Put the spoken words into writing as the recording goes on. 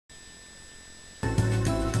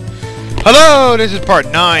Hello, this is part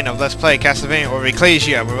 9 of Let's Play Castlevania or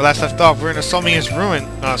Ecclesia. Where we last left off, we're in a Somnus ruin.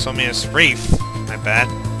 Somnus reef. My bad.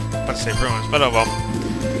 I'm about to say ruins, but oh well.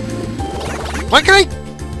 When can I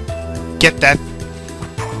get that?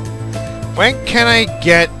 When can I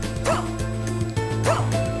get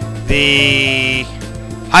the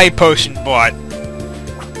high potion bought?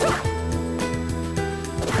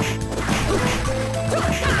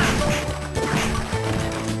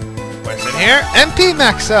 What's in here? MP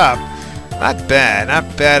max up. Not bad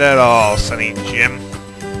at all, Sonny Jim.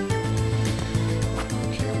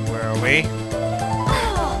 Okay, where are we?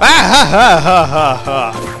 Ah ha ha ha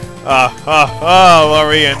ha ha!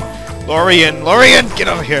 Lorian, get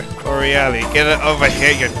over here! L'Oreale, get over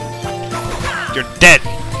here! You're dead.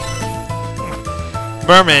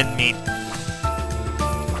 Merman meat.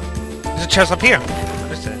 There's a chest up here.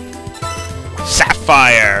 What is it?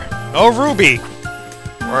 Sapphire. No ruby.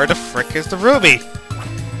 Where the frick is the ruby?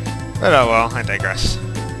 But oh well, I digress.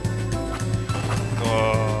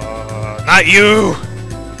 Not you!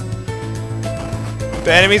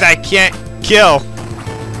 The enemies I can't kill!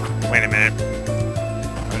 Wait a minute.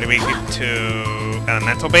 What do we get to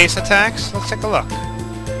elemental base attacks? Let's take a look.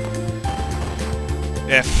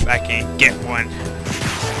 If I can get one.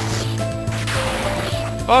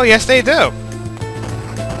 Oh, yes they do!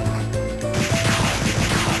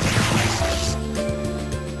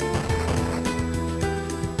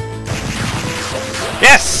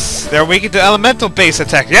 Yes! They're weak to elemental base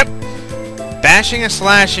attack. Yep! Bashing and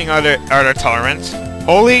slashing are their tolerance.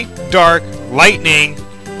 Holy, dark, lightning,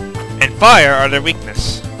 and fire are their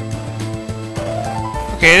weakness.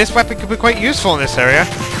 Okay, this weapon could be quite useful in this area.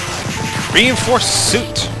 Reinforced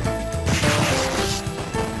suit.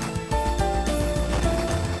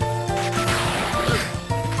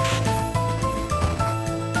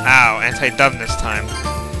 Ow, anti-dub this time.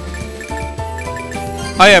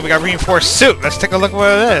 Oh yeah, we got reinforced suit. Let's take a look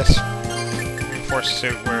where it is. Reinforced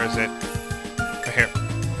suit, where is it? Right here.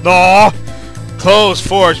 No! Clothes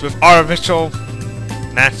forged with artificial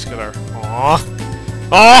muscular. Aww.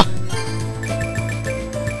 Aww!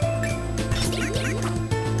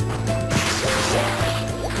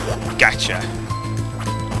 Gotcha.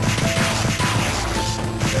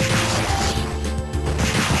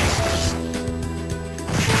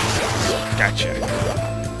 Gotcha.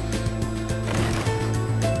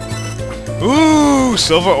 Ooh,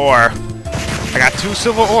 silver ore. I got 2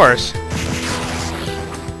 silver ores.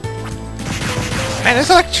 Man, this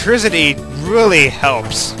electricity really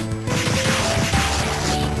helps.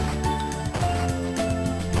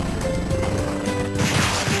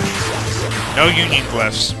 No union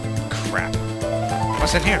glyphs. Crap.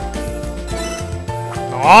 What's in here?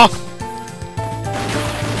 Aw!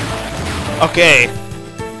 Okay.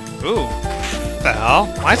 Ooh. What the hell?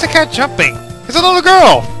 Why is the cat jumping? It's a little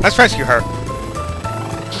girl! Let's rescue her.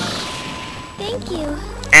 Thank you.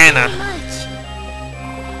 Anna. So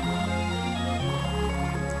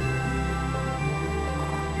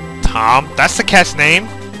much. Tom? That's the cat's name?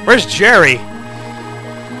 Where's Jerry?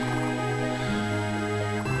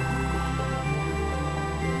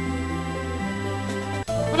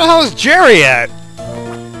 Where the hell is Jerry at?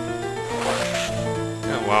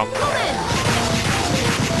 Oh well.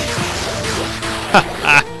 Ha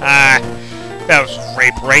ha ha! That was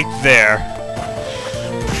rape right there.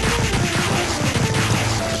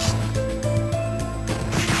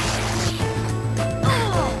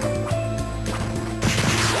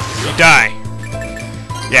 You die.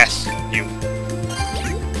 Yes, you.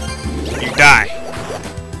 You die.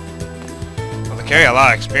 Well, they carry a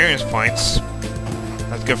lot of experience points.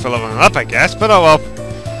 That's good for leveling up, I guess, but oh well.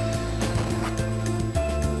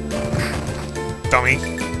 Dummy.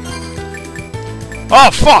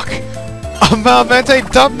 Oh, fuck! I'm out of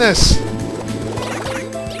anti-dumbness!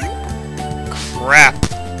 Crap.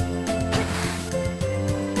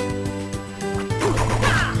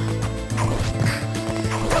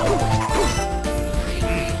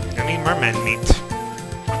 I need merman meat.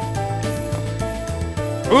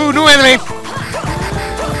 Ooh, new enemy!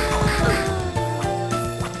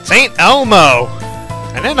 Saint Elmo! I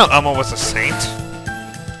didn't know Elmo was a saint.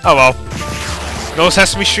 Oh well. No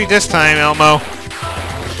Sesame Street this time, Elmo.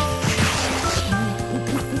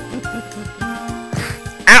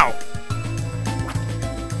 Ow!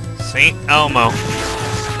 Saint Elmo.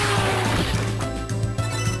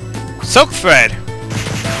 Silk thread!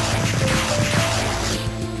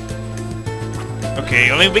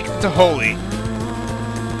 Okay, only weak to holy.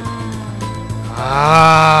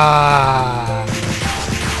 Ah.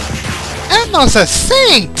 Elmo's a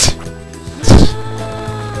saint!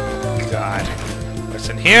 God. What's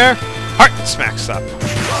in here? Heart smacks up.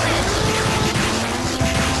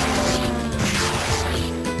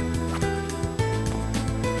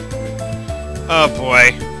 Oh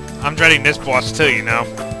boy. I'm dreading this boss too, you know.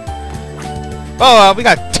 Oh, we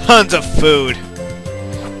got tons of food.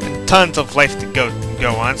 And tons of life to go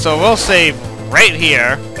on. So we'll save right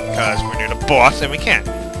here. Because we're near the boss and we can.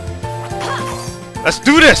 Let's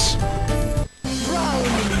do this!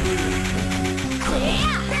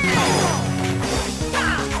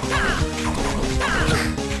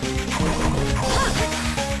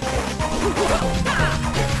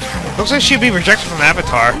 Looks like she'd be rejected from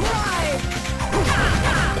Avatar.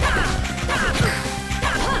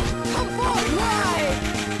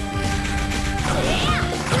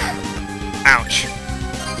 Ouch.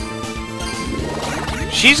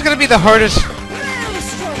 She's gonna be the hardest.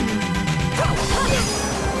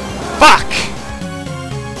 Fuck!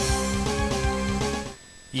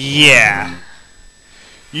 Yeah.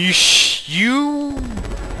 You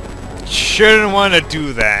shouldn't want to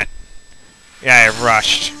do that. Yeah, I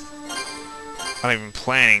rushed. I'm not even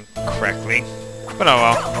planning correctly. But oh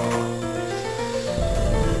well.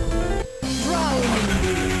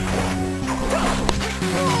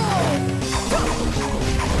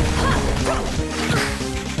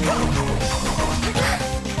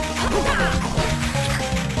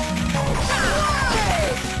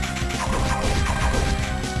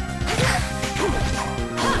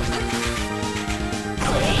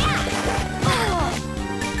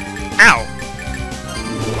 Ow!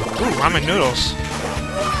 Ooh, ramen noodles.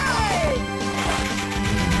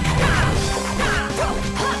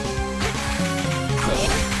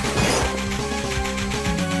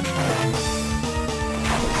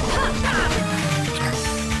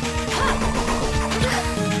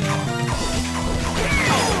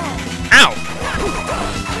 Ow!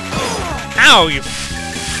 Ow, you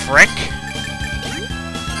frick!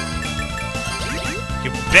 You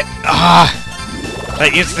bit. Ah!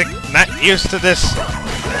 Not used to this.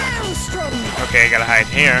 Okay, I gotta hide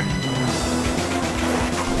here.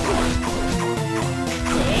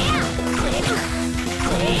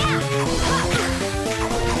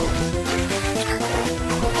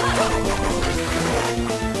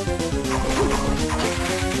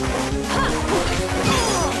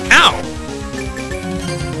 Ow!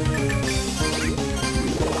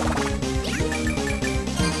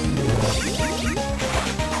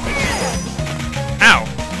 Ow!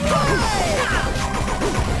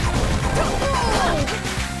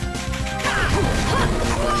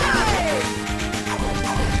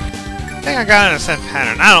 I think I got in a set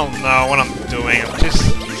pattern. I don't know what I'm doing. I'm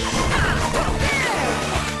just...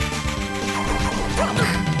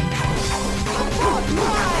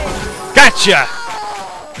 Gotcha!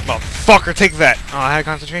 Motherfucker, take that! Oh, I had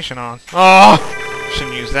concentration on. Oh!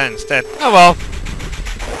 Shouldn't use that instead. Oh well.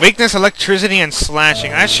 Weakness, electricity, and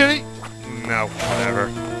slashing. I shouldn't... No,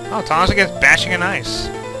 whatever. Oh, Thomas gets bashing and ice.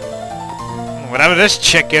 Whatever this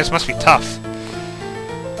chick is, must be tough.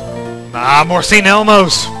 Ah, more St.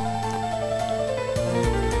 Elmo's!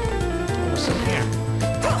 What's in here?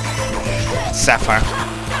 Sapphire.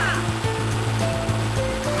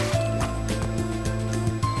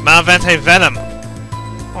 Malvente Venom.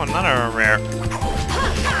 Oh, another rare.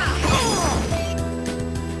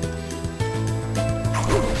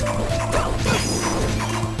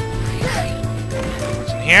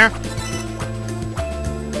 What's in here?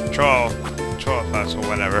 Troll plus or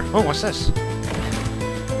whatever. Oh, what's this?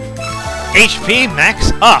 HP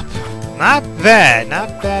max up. Not bad.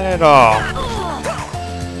 Not bad at all.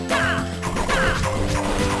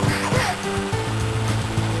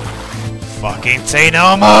 Fucking St.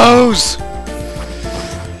 Elmo's!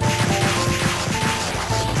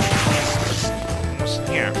 What's in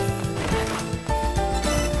here?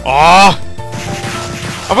 Aw!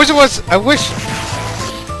 I wish it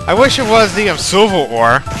was the silver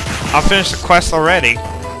ore. I'll finish the quest already.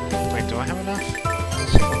 Wait, do I have enough?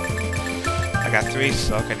 I got 3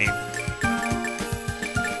 silk. I need...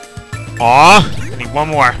 Aw! I need 1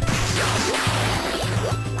 more.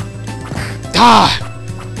 Ah!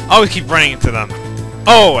 Always keep running into them.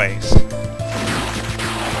 Always.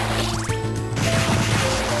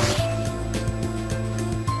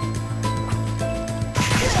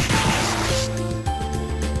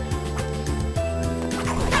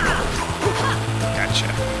 Gotcha.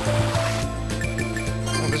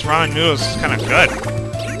 Well, this ramen noodles is kind of good.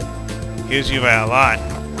 Heals you by a lot.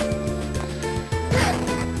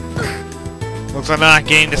 Looks like I'm not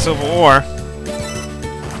getting the silver ore.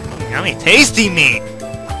 Yummy, tasty meat.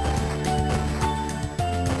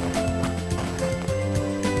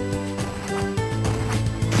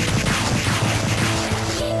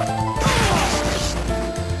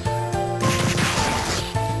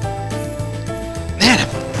 Man,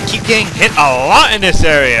 I keep getting hit a lot in this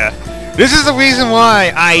area. This is the reason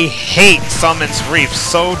why I hate Somnus Reef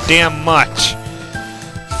so damn much.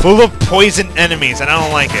 Full of poison enemies, and I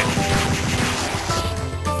don't like it.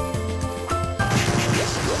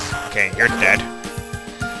 Okay, you're dead.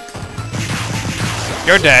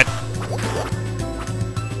 You're dead.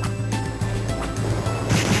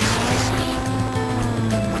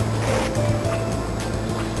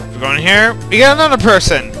 We're going here. We got another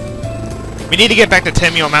person. We need to get back to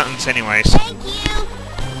Tymeo Mountains anyways. Thank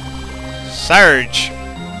you. Surge.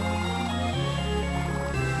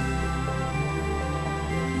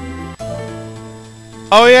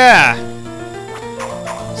 Oh yeah.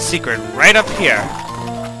 Secret right up here.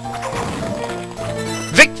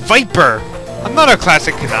 Vic Viper. Another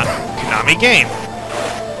classic Konami game.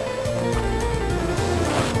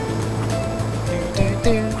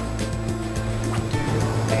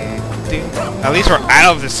 At least we're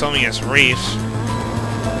out of the Somnus Reefs.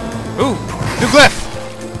 Ooh, new glyph!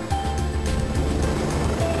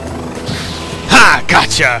 Ha!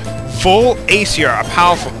 Gotcha! Full Aesir, a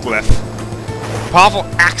powerful glyph. Powerful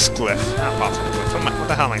axe glyph. Not powerful glyph. What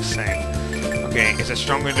the hell am I saying? Okay, is it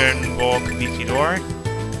stronger than Volk Bifidor?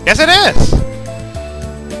 Yes, it is!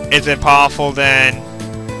 Is it powerful than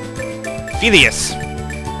Phileas?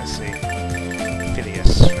 Let's see.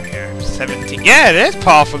 Phileas, right here. 17. Yeah, it is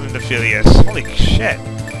powerful than the Phileas. Holy shit.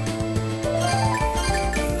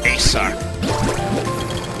 Aesir.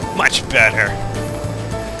 Much better.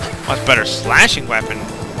 Much better slashing weapon.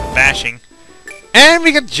 Bashing. And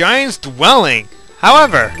we got Giant's Dwelling.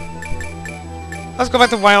 However, let's go back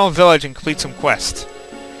to Vinyl Village and complete some quests.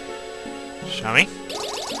 Shall we?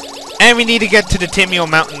 And we need to get to the Tymeo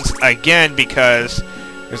Mountains again because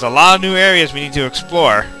there's a lot of new areas we need to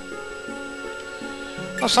explore.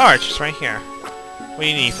 Oh, Sarge, it's right here. What do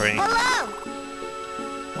you need for me? Hello.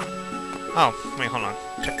 Oh, wait, hold on.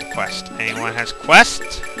 Check the quest. Anyone has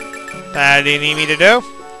quest that you need me to do?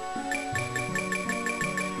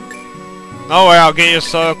 No way, I'll get you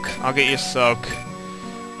soak. I'll get you soak.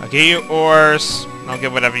 I'll get you ores. I'll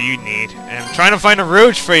get whatever you need. And I'm trying to find a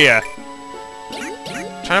rouge for you.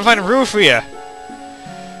 Trying to find a rouge for you.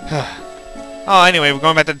 Oh, anyway, we're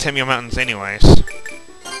going back to the Tymeo Mountains anyways.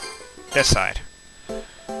 This side.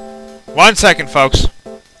 1 second, folks.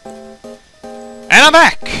 And I'm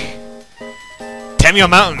back! Tymeo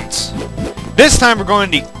Mountains. This time we're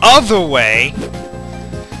going the other way.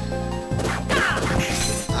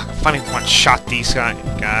 I can finally one-shot these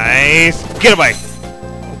guys. Get away!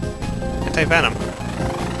 Anti-venom.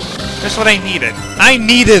 That's what I needed. I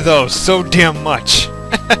needed those so damn much.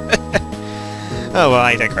 Oh well,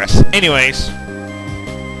 I digress. Anyways.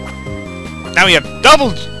 Now we have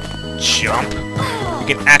double jump.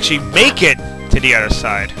 We can actually make it to the other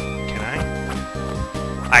side. Can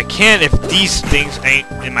I? I can if these things ain't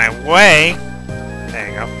in my way. There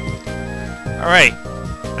you go. Alright.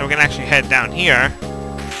 Now we can actually head down here.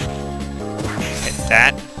 Hit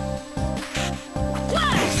that.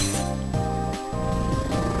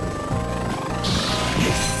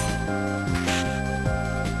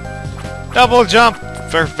 Double jump!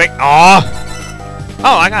 Perfect. Aww!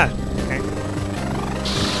 Oh, I got it. Okay.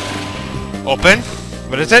 Open.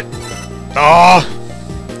 What is it? Oh!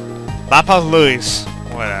 Lapis Louis.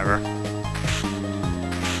 Whatever.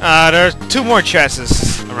 There's 2 more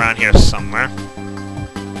chests around here somewhere.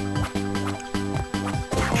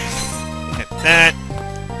 Hit that.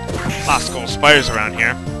 Lost gold spiders around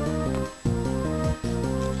here.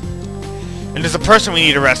 And there's a person we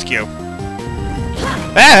need to rescue.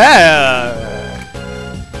 Ah!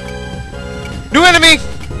 New enemy!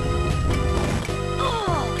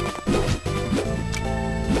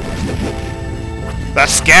 The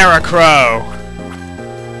Scarecrow!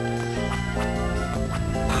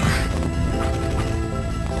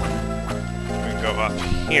 We go up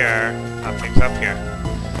here. Nothing's up here.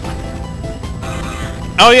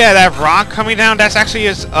 Oh yeah, that rock coming down, that's actually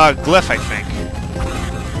his glyph, I think.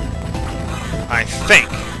 I think.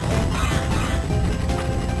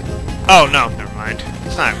 Oh, no, never mind.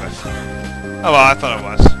 It's not a glyph. Oh, well, I thought it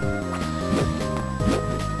was.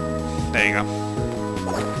 There you go.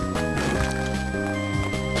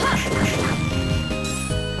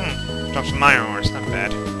 Drop some iron ores, not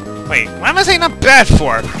bad. Wait, why am I saying not bad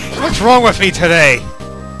for? What's wrong with me today?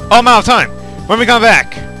 Oh, I'm out of time. When we come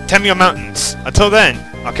back, Tymeo Mountains. Until then,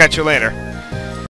 I'll catch you later.